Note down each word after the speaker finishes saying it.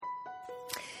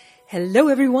Hello,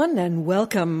 everyone, and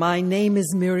welcome. My name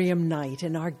is Miriam Knight,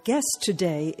 and our guest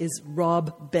today is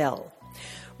Rob Bell.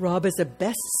 Rob is a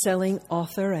best-selling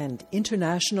author and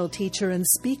international teacher and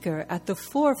speaker at the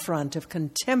forefront of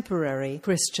contemporary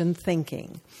Christian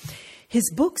thinking. His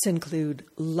books include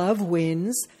Love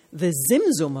Wins, The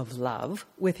Zimzum of Love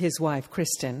with his wife,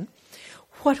 Kristen,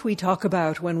 What We Talk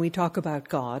About When We Talk About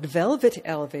God, Velvet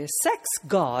Elvis, Sex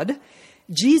God,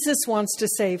 Jesus Wants to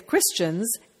Save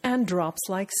Christians, and Drops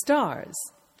Like Stars.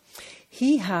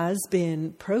 He has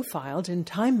been profiled in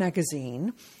Time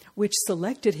magazine, which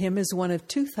selected him as one of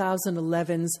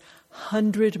 2011's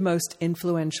 100 most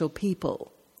influential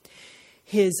people.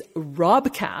 His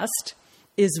Robcast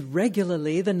is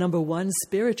regularly the #1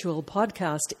 spiritual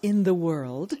podcast in the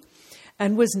world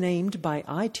and was named by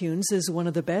iTunes as one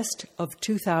of the best of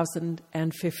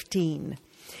 2015.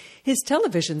 His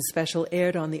television special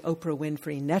aired on the Oprah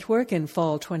Winfrey Network in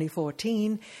fall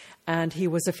 2014, and he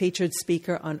was a featured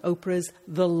speaker on Oprah's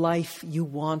The Life You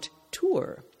Want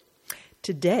tour.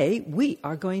 Today, we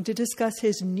are going to discuss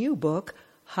his new book,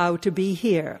 How to Be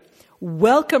Here.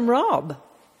 Welcome, Rob.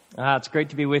 It's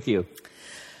great to be with you.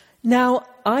 Now,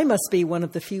 I must be one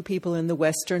of the few people in the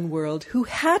Western world who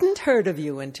hadn't heard of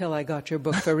you until I got your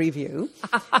book for review.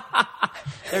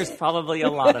 There's probably a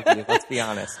lot of you, let's be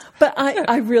honest. But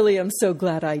I really am so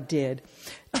glad I did.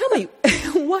 Tell me,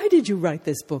 why did you write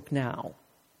this book now?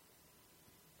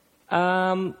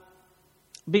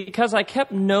 Because I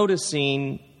kept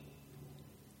noticing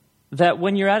that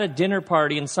when you're at a dinner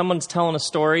party and someone's telling a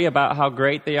story about how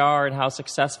great they are and how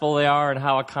successful they are and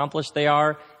how accomplished they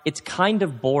are, it's kind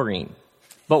of boring.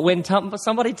 But when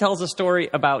somebody tells a story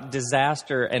about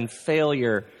disaster and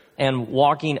failure and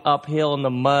walking uphill in the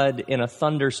mud in a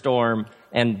thunderstorm,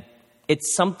 and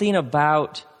it's something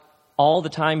about all the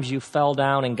times you fell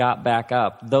down and got back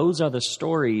up, those are the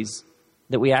stories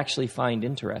that we actually find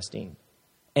interesting.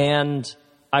 And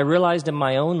I realized in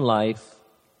my own life,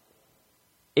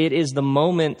 it is the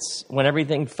moments when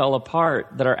everything fell apart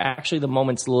that are actually the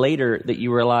moments later that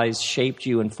you realize shaped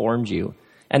you and formed you.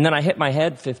 And then I hit my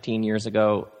head 15 years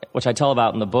ago, which I tell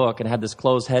about in the book, and had this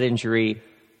closed head injury.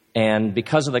 And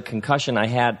because of the concussion I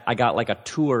had, I got like a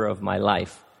tour of my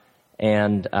life.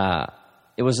 And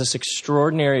it was this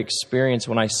extraordinary experience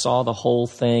when I saw the whole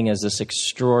thing as this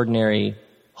extraordinary,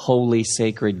 holy,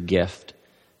 sacred gift.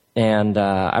 And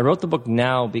I wrote the book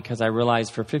now because I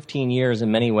realized for 15 years, in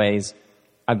many ways,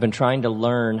 I've been trying to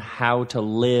learn how to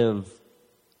live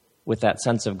with that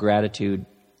sense of gratitude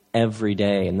every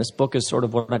day. And this book is sort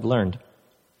of what I've learned.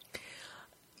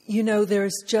 You know,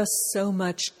 there's just so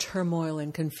much turmoil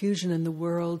and confusion in the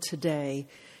world today.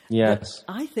 Yes.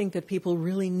 I think that people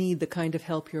really need the kind of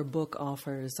help your book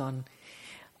offers on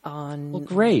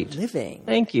great. living.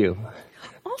 Thank you.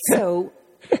 Also,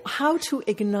 how to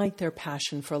ignite their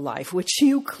passion for life, which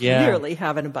you clearly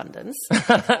have in abundance.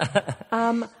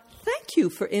 Thank you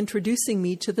for introducing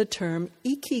me to the term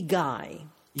ikigai.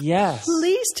 Yes.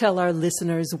 Please tell our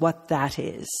listeners what that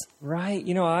is. Right.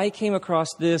 You know, I came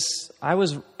across this. I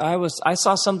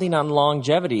saw something on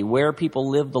longevity, where people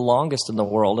live the longest in the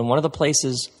world. And one of the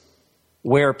places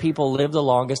where people live the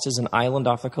longest is an island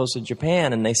off the coast of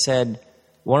Japan. And they said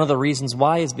one of the reasons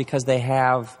why is because they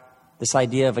have this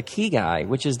idea of ikigai,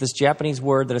 which is this Japanese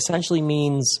word that essentially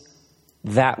means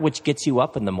that which gets you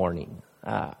up in the morning.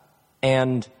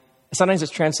 And sometimes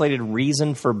it's translated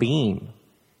reason for being.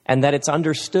 And that it's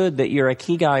understood that your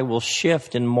ikigai will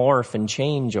shift and morph and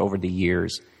change over the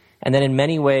years. And that in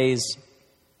many ways,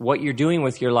 what you're doing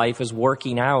with your life is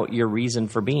working out your reason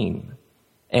for being.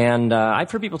 And I've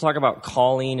heard people talk about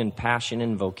calling and passion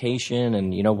and vocation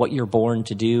and, you know, what you're born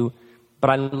to do.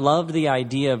 But I love the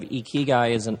idea of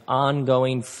ikigai as an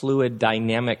ongoing, fluid,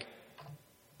 dynamic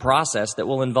process that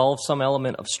will involve some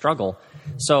element of struggle.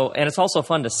 So, and it's also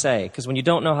fun to say, because when you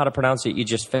don't know how to pronounce it, you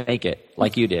just fake it,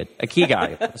 like you did.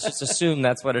 Ikigai. Let's just assume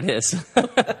that's what it is.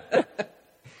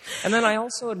 And then I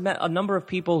also had met a number of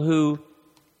people who,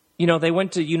 you know, they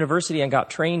went to university and got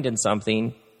trained in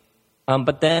something,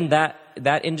 but then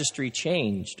that industry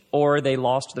changed, or they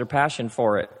lost their passion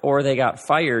for it, or they got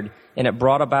fired, and it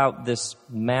brought about this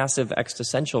massive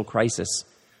existential crisis.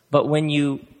 But when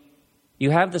you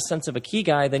have this sense of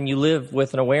ikigai, then you live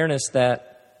with an awareness that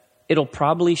it'll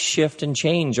probably shift and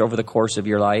change over the course of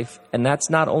your life. And that's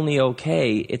not only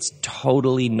okay, it's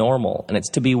totally normal. And it's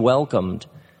to be welcomed,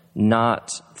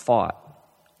 not fought.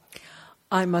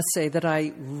 I must say that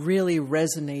I really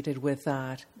resonated with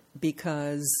that,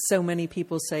 because so many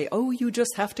people say, oh, you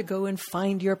just have to go and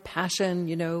find your passion,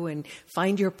 you know, and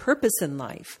find your purpose in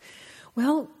life.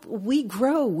 Well, we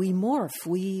grow, we morph,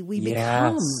 we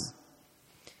become.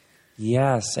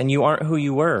 Yes, and you aren't who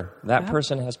you were. That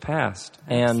person has passed.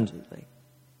 Absolutely. And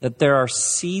that there are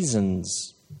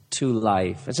seasons to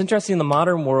life. It's interesting in the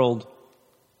modern world,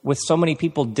 with so many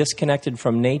people disconnected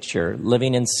from nature,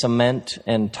 living in cement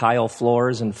and tile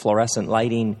floors and fluorescent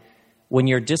lighting. When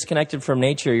you're disconnected from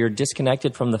nature, you're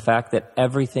disconnected from the fact that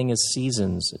everything is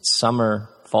seasons. It's summer,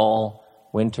 fall,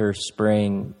 winter,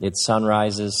 spring. It's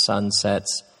sunrises,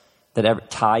 sunsets,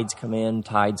 that tides come in,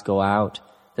 tides go out.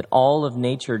 That all of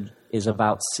nature is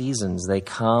about seasons. They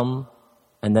come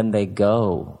and then they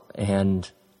go. And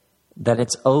that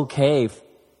it's okay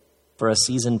for a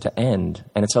season to end.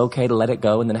 And it's okay to let it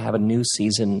go and then have a new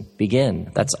season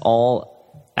begin. That's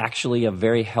all actually a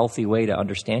very healthy way to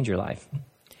understand your life.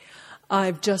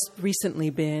 I've just recently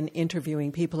been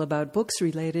interviewing people about books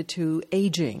related to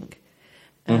aging.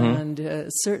 And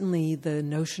certainly the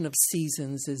notion of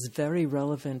seasons is very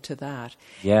relevant to that.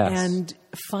 Yes. And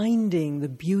finding the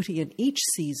beauty in each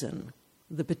season,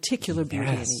 the particular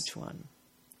beauty in each one.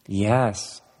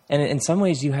 Yes. And in some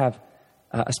ways you have,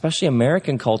 especially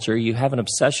American culture, you have an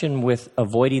obsession with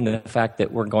avoiding the fact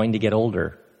that we're going to get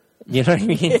older. You know what I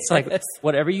mean? It's like,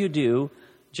 whatever you do,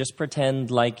 just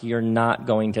pretend like you're not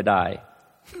going to die.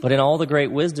 But in all the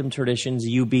great wisdom traditions,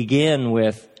 you begin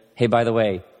with, hey, by the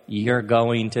way, you're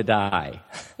going to die.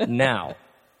 Now,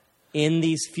 in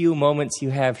these few moments you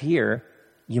have here,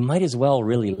 you might as well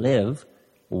really live.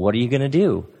 What are you going to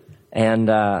do? And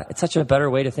it's such a better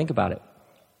way to think about it.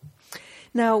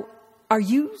 Now, are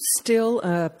you still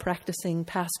a practicing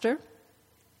pastor?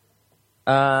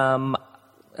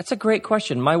 That's a great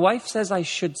question. My wife says I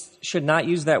should not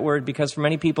use that word because for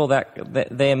many people that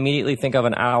they immediately think of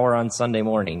an hour on Sunday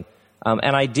morning.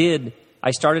 And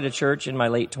I started a church in my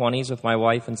late 20s with my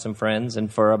wife and some friends,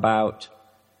 and for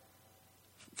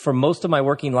most of my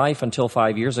working life until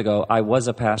 5 years ago, I was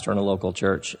a pastor in a local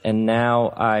church. And now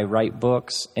I write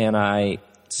books and I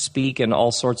speak in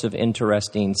all sorts of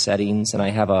interesting settings, and I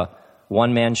have a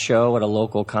one-man show at a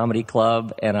local comedy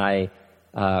club, and I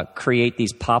create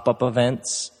these pop-up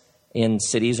events in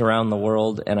cities around the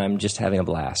world, and I'm just having a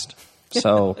blast.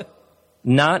 So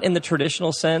not in the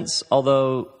traditional sense,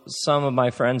 although some of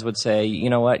my friends would say, you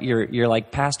know what, you're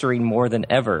like pastoring more than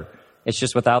ever. It's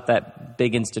just without that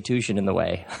big institution in the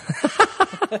way.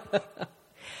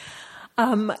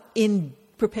 In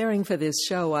preparing for this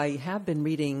show, I have been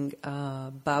reading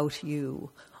about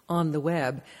you on the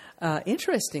web.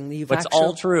 Interestingly, it's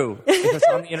all true. If it's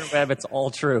on the interweb, it's all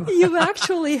true. You've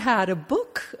actually had a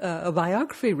book, a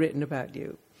biography written about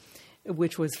you,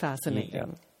 which was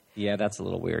fascinating. Yeah, that's a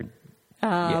little weird.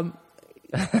 We'll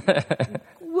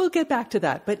get back to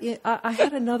that. But I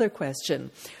had another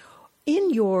question.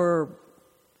 In your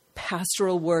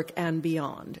pastoral work and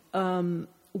beyond,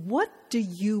 what do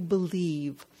you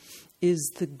believe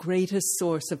is the greatest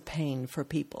source of pain for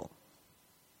people?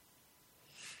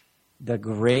 The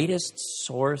greatest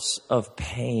source of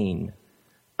pain.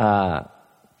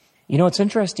 It's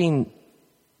interesting.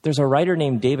 There's a writer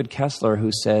named David Kessler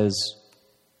who says,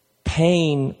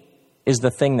 pain is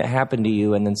the thing that happened to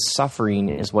you, and then suffering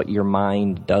is what your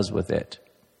mind does with it.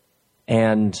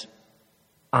 And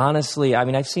honestly, I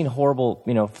mean, I've seen horrible,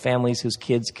 families whose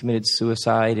kids committed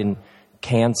suicide and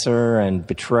cancer and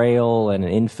betrayal and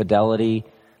infidelity.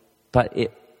 But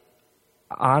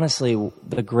honestly,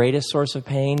 the greatest source of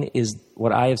pain is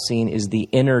what I have seen is the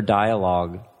inner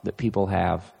dialogue that people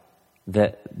have,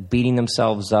 that beating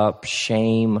themselves up,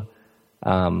 shame,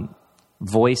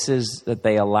 voices that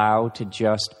they allow to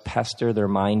just pester their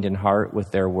mind and heart with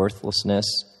their worthlessness.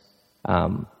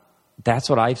 That's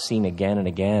what I've seen again and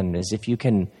again, is if you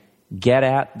can get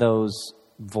at those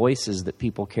voices that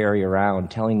people carry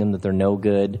around, telling them that they're no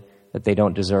good, that they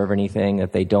don't deserve anything,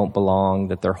 that they don't belong,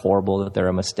 that they're horrible, that they're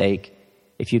a mistake.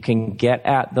 If you can get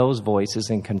at those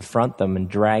voices and confront them and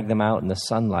drag them out in the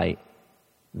sunlight,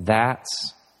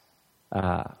 that's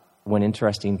when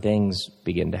interesting things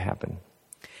begin to happen.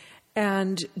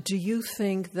 And do you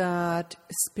think that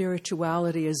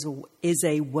spirituality is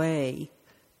a way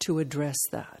to address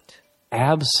that?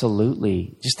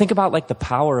 Absolutely. Just think about like the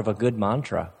power of a good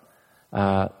mantra.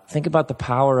 Think about the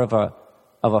power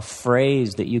of a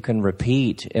phrase that you can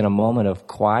repeat in a moment of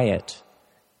quiet.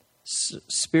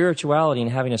 Spirituality and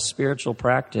having a spiritual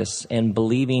practice and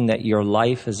believing that your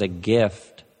life is a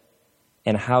gift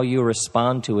and how you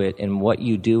respond to it and what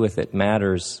you do with it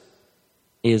matters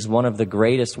is one of the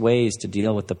greatest ways to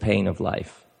deal with the pain of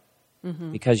life.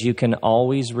 Mm-hmm. Because you can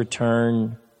always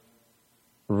return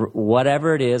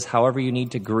whatever it is, however you need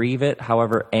to grieve it,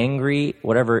 however angry,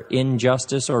 whatever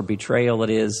injustice or betrayal it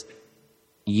is,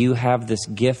 you have this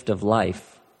gift of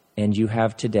life, and you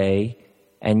have today,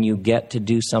 and you get to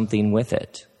do something with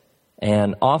it.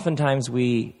 And oftentimes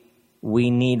we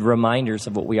need reminders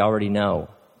of what we already know.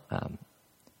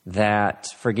 That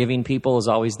forgiving people is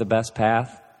always the best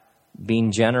path.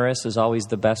 Being generous is always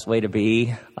the best way to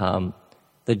be.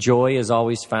 The joy is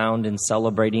always found in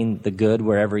celebrating the good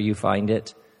wherever you find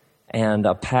it. And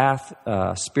a path,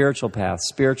 spiritual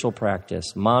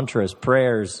practice, mantras,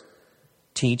 prayers,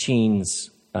 teachings,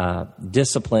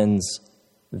 disciplines,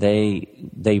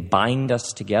 they bind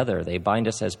us together. They bind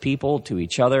us as people to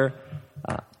each other.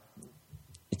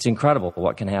 It's incredible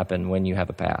what can happen when you have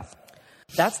a path.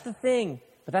 That's the thing.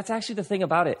 But that's actually the thing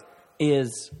about it,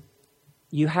 is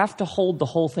you have to hold the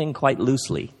whole thing quite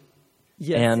loosely.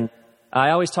 Yes. And I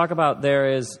always talk about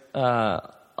there is a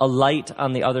light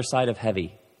on the other side of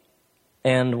heavy.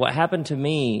 And what happened to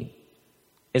me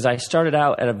is I started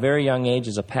out at a very young age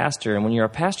as a pastor. And when you're a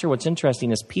pastor, what's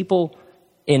interesting is people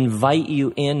invite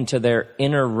you into their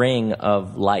inner ring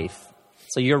of life.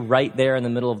 So you're right there in the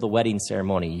middle of the wedding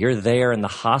ceremony. You're there in the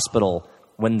hospital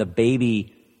when the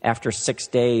baby, after 6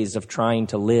 days of trying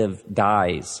to live,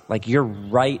 dies. Like, you're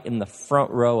right in the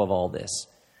front row of all this.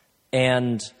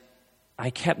 And I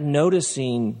kept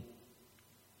noticing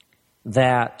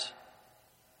that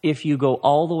if you go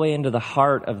all the way into the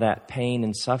heart of that pain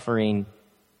and suffering,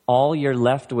 all you're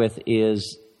left with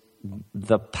is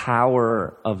the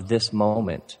power of this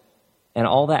moment. And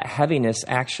all that heaviness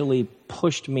actually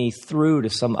pushed me through to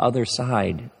some other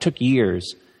side. It took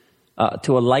years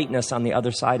to a lightness on the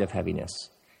other side of heaviness.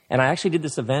 And I actually did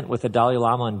this event with the Dalai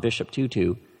Lama and Bishop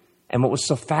Tutu. And what was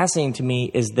so fascinating to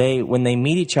me is when they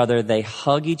meet each other, they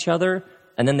hug each other,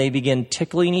 and then they begin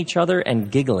tickling each other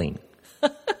and giggling.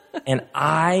 And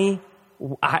I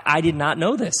did not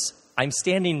know this. I'm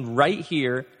standing right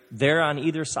here, they're on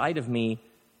either side of me,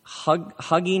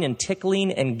 hugging and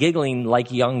tickling and giggling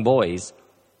like young boys.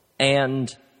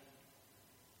 And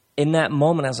in that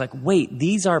moment, I was like, wait,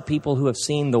 these are people who have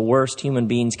seen the worst human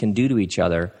beings can do to each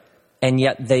other. And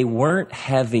yet they weren't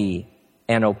heavy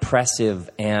and oppressive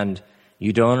and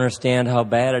you don't understand how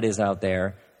bad it is out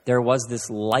there. There was this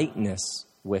lightness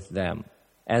with them,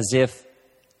 as if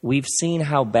we've seen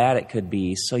how bad it could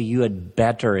be, so you had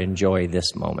better enjoy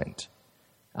this moment.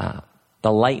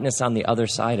 The lightness on the other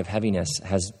side of heaviness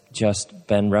has just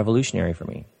been revolutionary for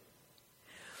me.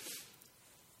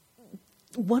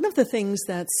 One of the things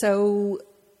that so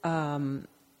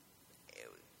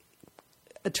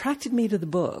attracted me to the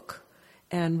book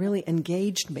and really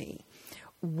engaged me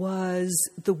was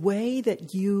the way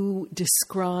that you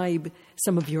describe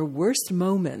some of your worst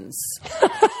moments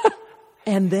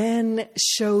and then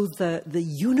show the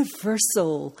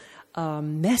universal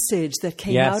message that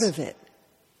came out of it.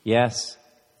 Yes.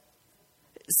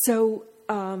 So,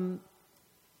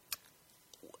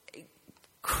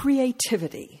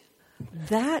 creativity,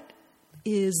 that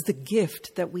is the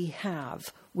gift that we have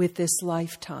with this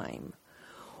lifetime.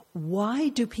 Why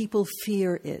do people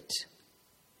fear it?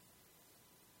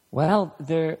 Well,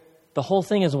 the whole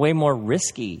thing is way more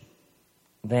risky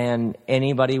than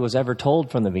anybody was ever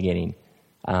told from the beginning.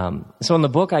 So in the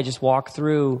book, I just walk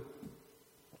through,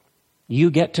 you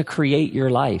get to create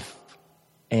your life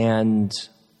and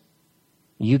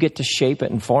you get to shape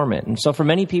it and form it. And so for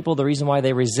many people, the reason why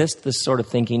they resist this sort of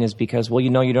thinking is because, well, you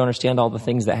don't understand all the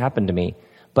things that happened to me.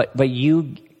 But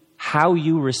how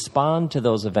you respond to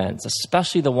those events,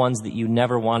 especially the ones that you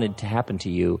never wanted to happen to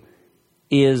you,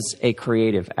 is a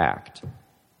creative act.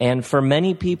 And for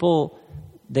many people,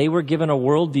 they were given a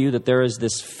worldview that there is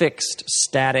this fixed,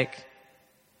 static,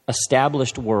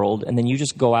 established world, and then you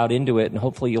just go out into it and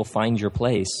hopefully you'll find your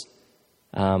place.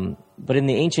 But in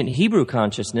the ancient Hebrew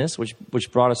consciousness,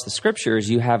 which brought us the scriptures,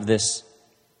 you have this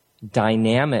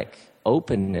dynamic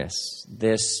openness,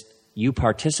 you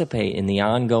participate in the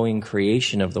ongoing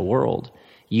creation of the world.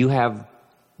 You have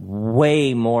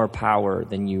way more power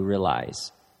than you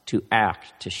realize to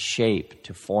act, to shape,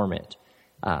 to form it.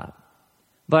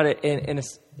 But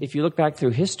if you look back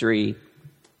through history,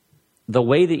 the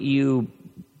way that you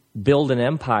build an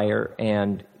empire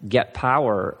and get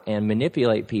power and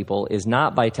manipulate people is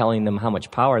not by telling them how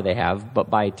much power they have, but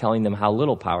by telling them how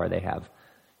little power they have.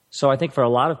 So I think for a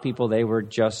lot of people, they were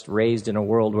just raised in a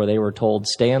world where they were told,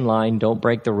 stay in line, don't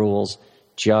break the rules,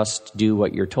 just do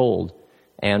what you're told.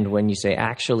 And when you say,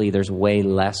 actually, there's way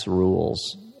less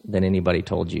rules than anybody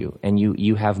told you, and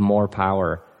you have more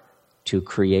power to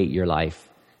create your life,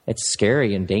 it's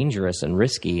scary and dangerous and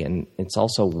risky, and it's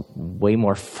also way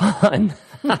more fun.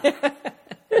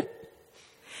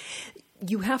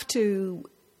 You have to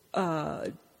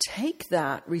take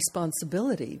that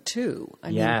responsibility too.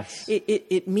 I mean,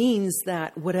 it means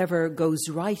that whatever goes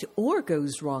right or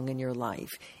goes wrong in your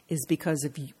life is because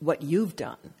of what you've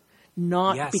done,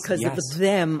 not Yes, because yes. of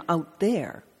them out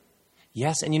there.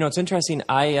 Yes, and it's interesting.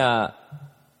 I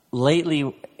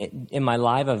lately in my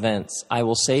live events, I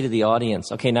will say to the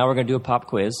audience, okay, now we're going to do a pop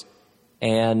quiz,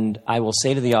 and I will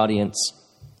say to the audience,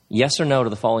 yes or no to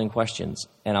the following questions,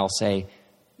 and I'll say,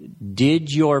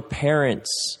 did your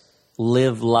parents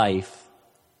live life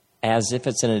as if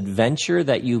it's an adventure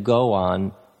that you go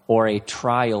on or a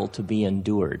trial to be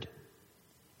endured?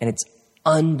 And it's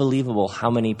unbelievable how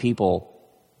many people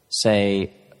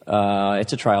say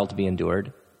it's a trial to be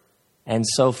endured. And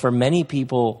so for many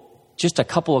people, just a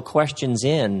couple of questions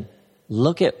in,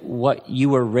 look at what you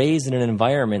were raised in an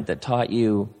environment that taught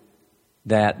you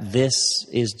that this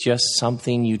is just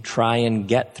something you try and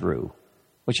get through,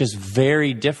 which is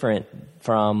very different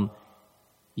from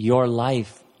your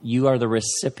life. You are the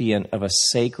recipient of a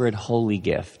sacred, holy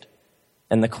gift.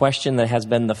 And the question that has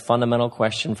been the fundamental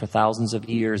question for thousands of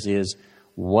years is,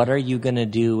 what are you going to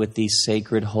do with these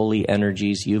sacred, holy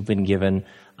energies you've been given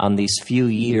on these few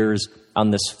years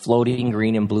on this floating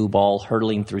green and blue ball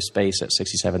hurtling through space at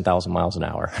 67,000 miles an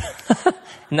hour?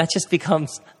 And that just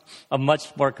becomes a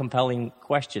much more compelling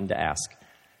question to ask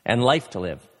and life to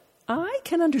live. I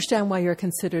can understand why you're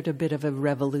considered a bit of a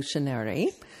revolutionary.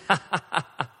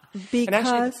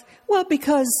 Because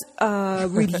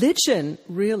religion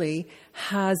really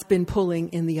has been pulling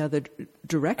in the other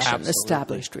direction, Absolutely.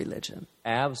 established religion.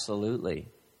 Absolutely.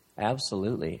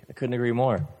 Absolutely. I couldn't agree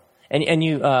more. And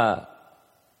you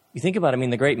think about it, I mean,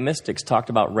 the great mystics talked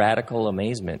about radical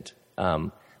amazement.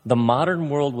 The modern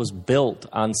world was built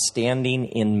on standing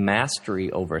in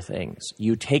mastery over things.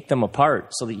 You take them apart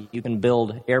so that you can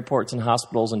build airports and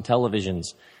hospitals and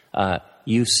televisions.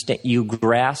 You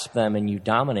grasp them and you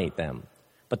dominate them.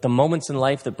 But the moments in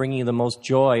life that bring you the most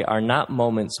joy are not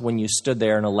moments when you stood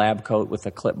there in a lab coat with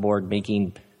a clipboard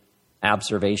making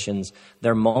observations.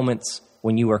 They're moments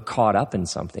when you were caught up in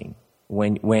something.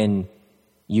 When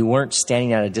you weren't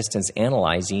standing at a distance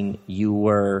analyzing, you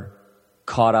were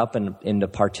caught up into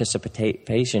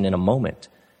participation in a moment.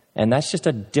 And that's just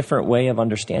a different way of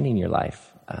understanding your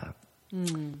life.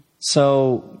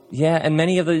 So, yeah, and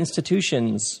many of the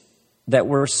institutions that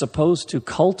were supposed to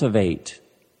cultivate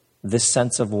this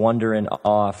sense of wonder and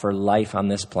awe for life on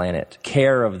this planet,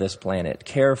 care of this planet,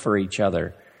 care for each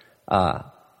other,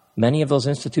 many of those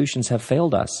institutions have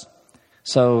failed us.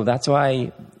 So that's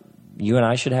why you and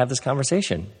I should have this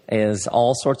conversation, as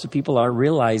all sorts of people are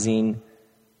realizing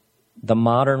the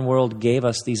modern world gave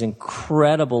us these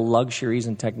incredible luxuries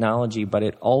and technology, but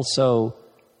it also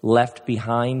left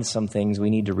behind some things we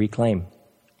need to reclaim.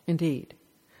 Indeed.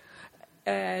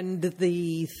 And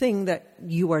the thing that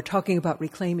you are talking about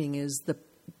reclaiming is the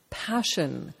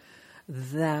passion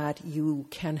that you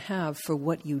can have for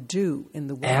what you do in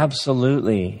the world.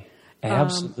 Absolutely.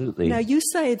 Absolutely. Now, you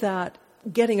say that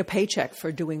getting a paycheck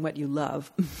for doing what you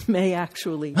love may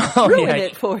actually ruin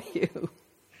it for you.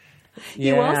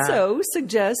 Yeah. You also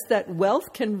suggest that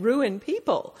wealth can ruin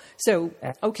people. So,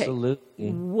 okay,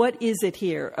 Absolutely. What is it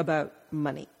here about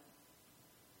money?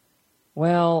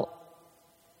 Well,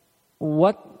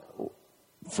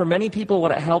 for many people,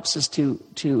 what it helps is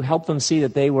to help them see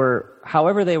that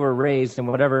however they were raised in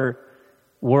whatever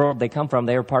world they come from,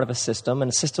 they are part of a system,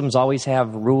 and systems always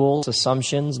have rules,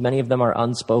 assumptions. Many of them are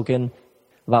unspoken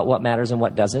about what matters and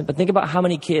what doesn't. But think about how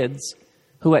many kids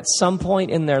who at some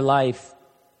point in their life,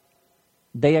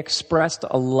 they expressed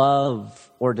a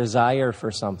love or desire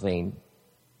for something,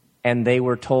 and they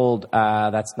were told,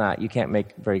 you can't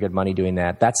make very good money doing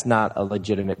that. That's not a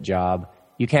legitimate job.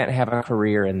 You can't have a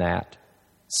career in that.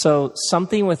 So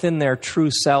something within their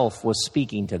true self was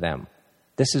speaking to them.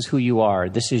 This is who you are.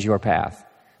 This is your path.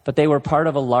 But they were part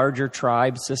of a larger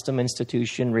tribe, system,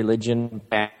 institution, religion,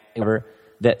 whatever,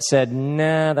 that said,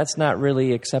 nah, that's not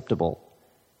really acceptable.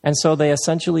 And so they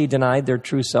essentially denied their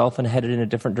true self and headed in a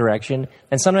different direction.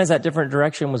 And sometimes that different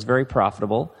direction was very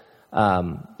profitable.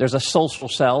 There's a social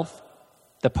self,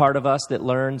 the part of us that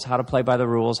learns how to play by the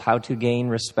rules, how to gain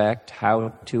respect, how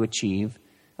to achieve.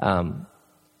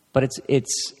 But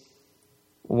it's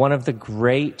one of the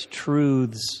great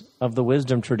truths of the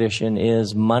wisdom tradition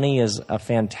is money is a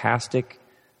fantastic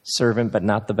servant, but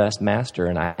not the best master.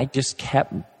 And I've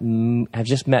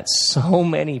just met so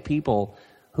many people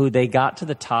who they got to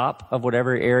the top of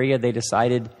whatever area they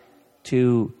decided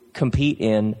to compete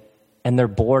in, and they're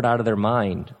bored out of their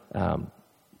mind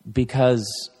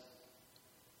because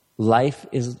life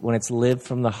is, when it's lived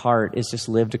from the heart, is just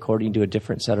lived according to a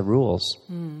different set of rules.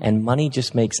 And money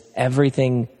just makes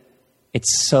everything,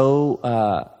 it's so,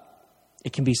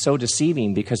 it can be so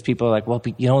deceiving because people are like, well,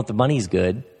 you know what, the money's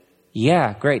good.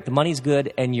 Yeah, great, the money's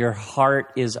good, and your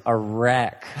heart is a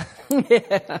wreck.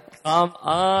 Yeah. Come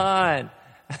on.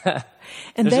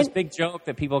 And There's this big joke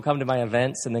that people come to my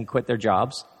events and then quit their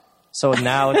jobs. So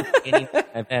now at any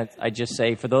event, I just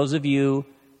say, for those of you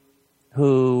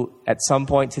who at some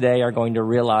point today are going to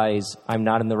realize I'm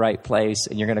not in the right place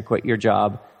and you're going to quit your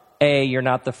job, A, you're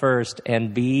not the first,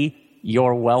 and B,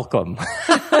 you're welcome.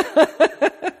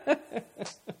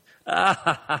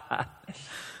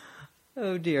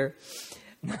 Oh, dear.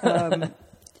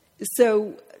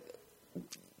 So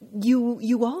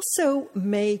you also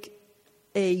make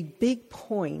a big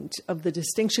point of the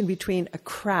distinction between a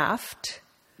craft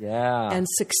and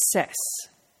success.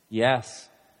 Yes.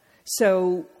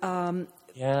 So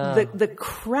the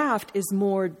craft is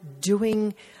more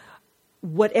doing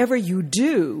whatever you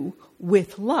do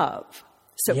with love.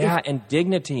 So and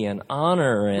dignity and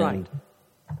honor. And right.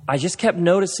 I just kept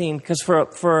noticing, because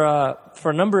for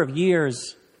a number of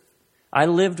years, I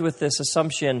lived with this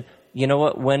assumption, you know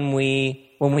what, when we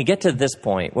get to this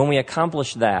point, when we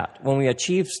accomplish that, when we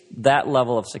achieve that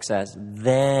level of success,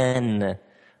 then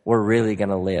we're really going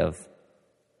to live.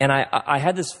 And I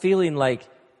had this feeling like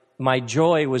my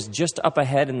joy was just up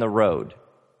ahead in the road.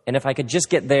 And if I could just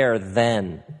get there,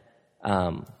 then.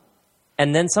 And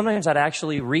then sometimes I'd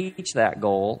actually reach that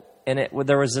goal, and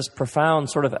there was this profound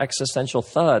sort of existential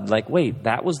thud, like, wait,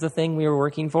 that was the thing we were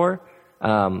working for?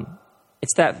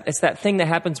 It's that thing that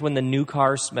happens when the new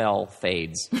car smell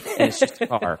fades, and it's just a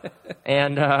car.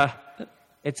 And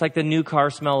it's like the new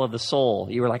car smell of the soul.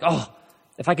 You were like, oh,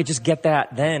 if I could just get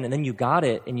that then, and then you got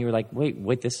it, and you were like,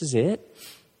 wait, this is it?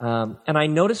 And I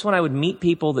noticed when I would meet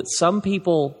people that some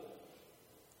people,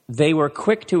 they were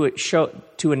quick to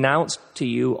announce to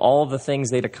you all the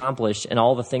things they'd accomplished and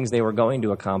all the things they were going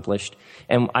to accomplish.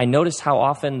 And I noticed how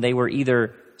often they were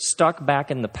either stuck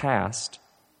back in the past,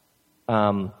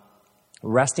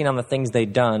 resting on the things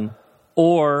they'd done,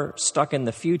 or stuck in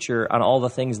the future on all the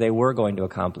things they were going to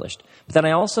accomplish. But then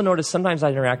I also noticed sometimes I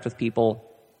interact with people,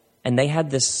 and they had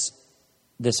this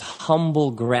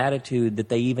humble gratitude that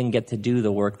they even get to do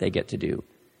the work they get to do.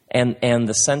 And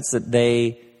the sense that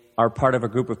they are part of a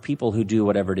group of people who do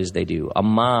whatever it is they do. A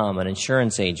mom, an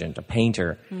insurance agent, a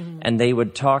painter. Mm-hmm. And they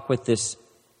would talk with this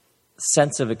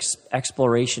sense of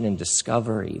exploration and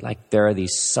discovery. Like there are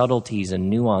these subtleties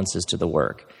and nuances to the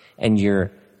work. And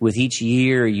with each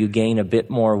year, you gain a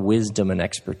bit more wisdom and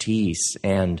expertise.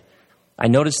 And I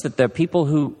noticed that the people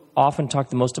who often talk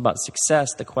the most about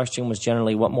success, the question was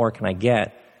generally, what more can I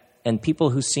get? And people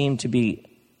who seem to be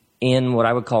in what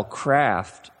I would call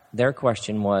craft, their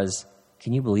question was,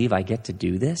 can you believe I get to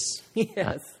do this?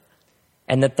 Yes.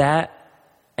 And I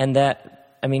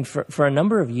mean, for a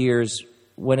number of years,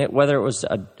 whether it was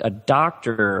a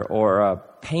doctor or a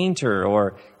painter,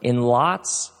 or in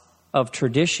lots of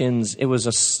traditions, it was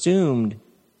assumed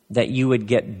that you would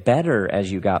get better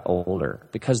as you got older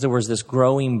because there was this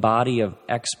growing body of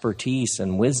expertise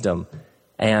and wisdom,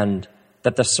 and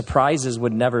that the surprises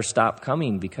would never stop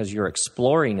coming because you're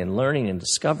exploring and learning and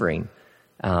discovering.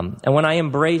 And when I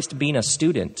embraced being a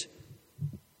student,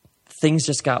 things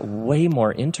just got way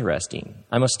more interesting.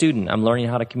 I'm a student. I'm learning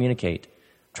how to communicate,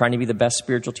 trying to be the best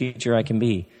spiritual teacher I can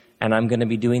be. And I'm going to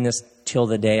be doing this till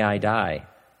the day I die.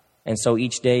 And so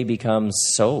each day becomes,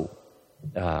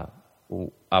 what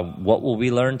will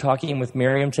we learn talking with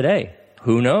Miriam today?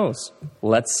 Who knows?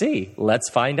 Let's see.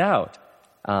 Let's find out.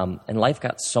 And life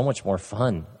got so much more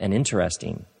fun and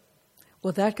interesting.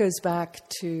 Well, that goes back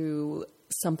to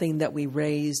something that we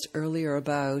raised earlier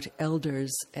about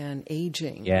elders and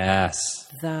aging. Yes.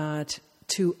 That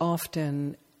too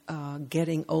often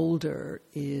getting older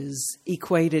is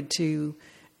equated to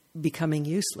becoming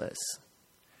useless.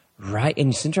 Right. And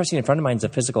it's interesting. A friend of mine is a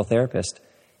physical therapist,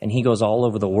 and he goes all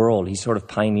over the world. He sort of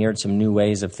pioneered some new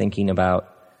ways of thinking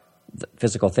about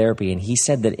physical therapy. And he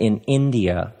said that in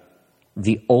India,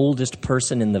 the oldest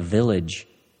person in the village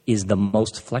is the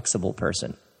most flexible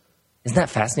person. Isn't that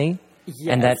fascinating?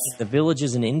 Yes. And that the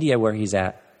villages in India where he's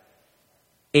at,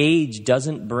 age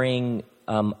doesn't bring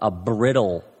a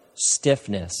brittle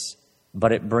stiffness,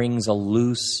 but it brings a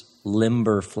loose,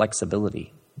 limber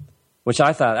flexibility, which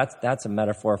I thought that's a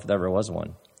metaphor if there ever was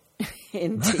one.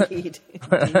 Indeed.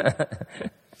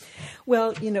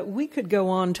 Well, we could go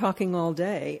on talking all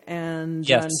day, and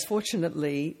yes.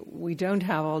 Unfortunately, we don't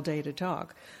have all day to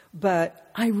talk. But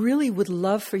I really would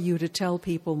love for you to tell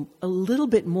people a little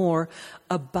bit more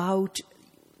about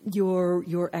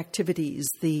your activities,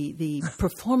 the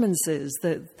performances,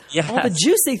 yes. all the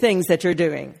juicy things that you're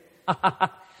doing.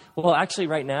 Well, actually,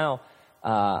 right now,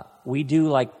 we do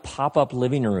like pop-up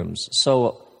living rooms.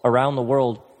 So around the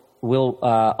world,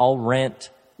 I'll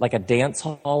rent like a dance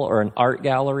hall or an art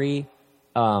gallery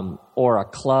or a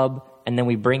club, and then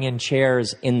we bring in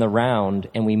chairs in the round,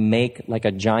 and we make like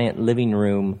a giant living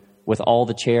room with all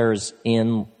the chairs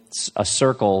in a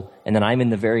circle, and then I'm in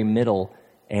the very middle,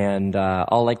 and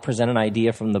I'll like present an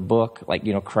idea from the book, like,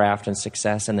 you know, craft and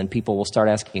success, and then people will start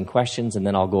asking questions, and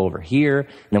then I'll go over here,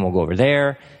 and then we'll go over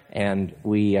there, and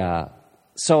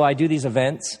so I do these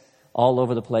events all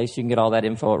over the place. You can get all that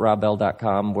info at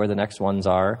robbell.com, where the next ones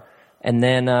are. And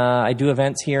then I do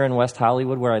events here in West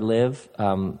Hollywood where I live.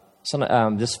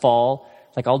 This fall,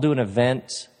 like, I'll do an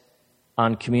event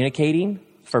on communicating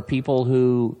for people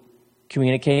who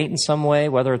communicate in some way,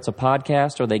 whether it's a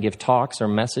podcast or they give talks or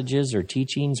messages or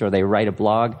teachings or they write a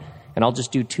blog. And I'll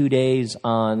just do 2 days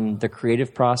on the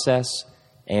creative process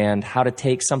and how to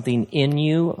take something in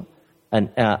you,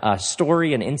 a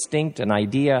story, an instinct, an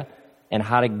idea, and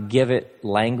how to give it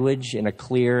language in a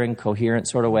clear and coherent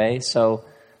sort of way. So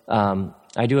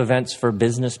I do events for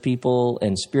business people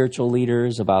and spiritual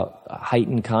leaders about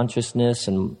heightened consciousness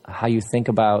and how you think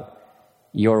about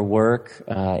your work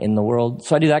in the world.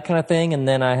 So I do that kind of thing. And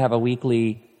then I have a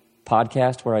weekly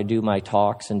podcast where I do my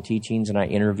talks and teachings and I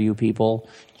interview people.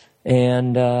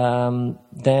 And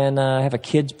then I have a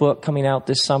kid's book coming out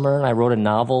this summer. And I wrote a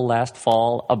novel last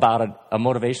fall about a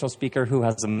motivational speaker who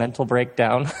has a mental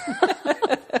breakdown.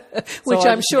 Which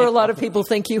I'm sure a lot of people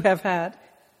think you have had.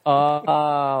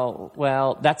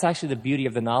 Well, that's actually the beauty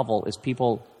of the novel, is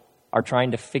people are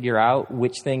trying to figure out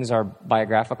which things are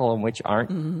biographical and which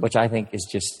aren't, which I think is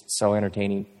just so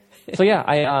entertaining. So yeah,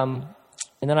 and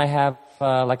then I have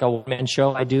like a one-man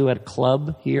show I do at a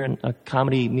club here, in a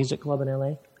comedy music club in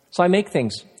LA. So I make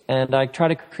things, and I try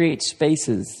to create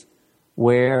spaces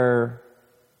where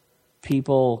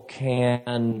people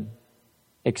can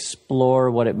explore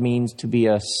what it means to be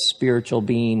a spiritual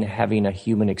being having a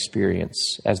human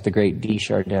experience, as the great D.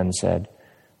 Chardin said.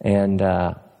 And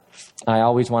I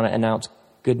always want to announce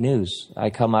good news. I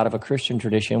come out of a Christian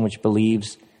tradition which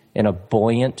believes in a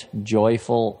buoyant,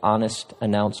 joyful, honest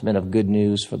announcement of good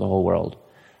news for the whole world.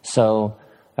 So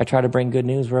I try to bring good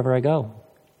news wherever I go.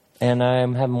 And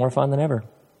I'm having more fun than ever.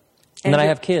 And then I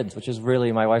have kids, which is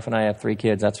really, my wife and I have 3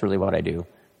 kids. That's really what I do.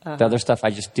 The other stuff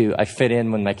I just do, I fit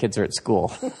in when my kids are at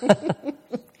school.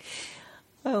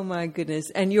 Oh, my goodness.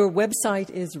 And your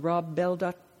website is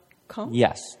robbell.com?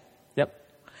 Yes. Yep.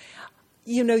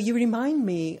 You know, you remind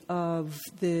me of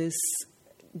this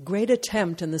great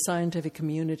attempt in the scientific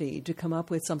community to come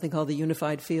up with something called the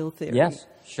unified field theory. Yes,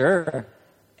 sure.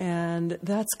 And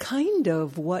that's kind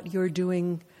of what you're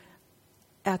doing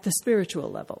at the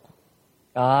spiritual level.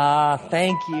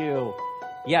 Thank you.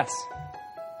 Yes.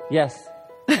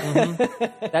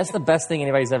 Mm-hmm. That's the best thing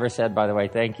anybody's ever said, by the way.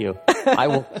 Thank you. I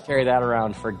will carry that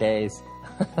around for days.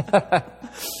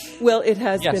 Well, it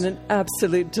has been an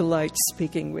absolute delight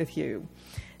speaking with you.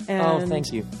 And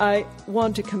thank you. I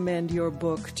want to commend your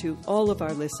book to all of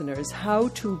our listeners, How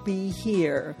to Be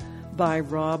Here by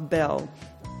Rob Bell.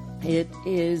 It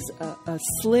is a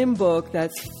slim book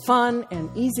that's fun and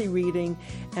easy reading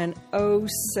and oh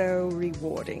so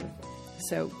rewarding.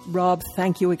 So, Rob,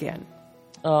 thank you again.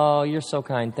 Oh, you're so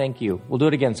kind. Thank you. We'll do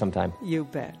it again sometime. You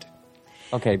bet.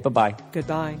 Okay, bye-bye.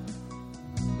 Goodbye.